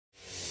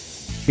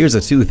Here's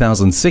a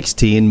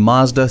 2016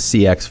 Mazda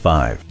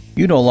CX-5.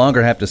 You no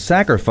longer have to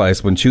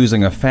sacrifice when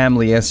choosing a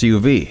family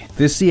SUV.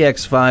 This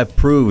CX-5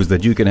 proves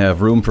that you can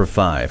have room for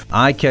 5,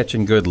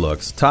 eye-catching good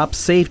looks, top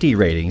safety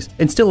ratings,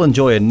 and still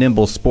enjoy a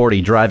nimble, sporty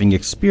driving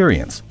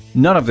experience.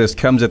 None of this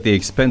comes at the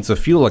expense of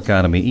fuel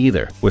economy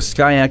either, with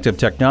SKYACTIVA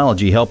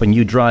technology helping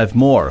you drive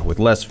more with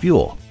less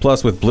fuel.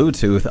 Plus, with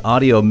Bluetooth,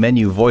 audio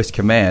menu voice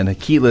command,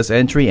 keyless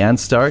entry and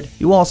start,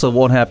 you also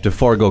won't have to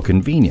forego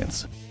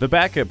convenience. The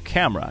backup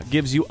camera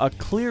gives you a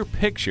clear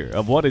picture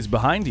of what is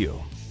behind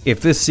you. If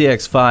this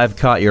CX-5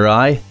 caught your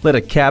eye, let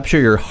it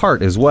capture your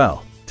heart as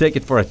well. Take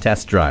it for a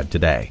test drive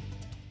today.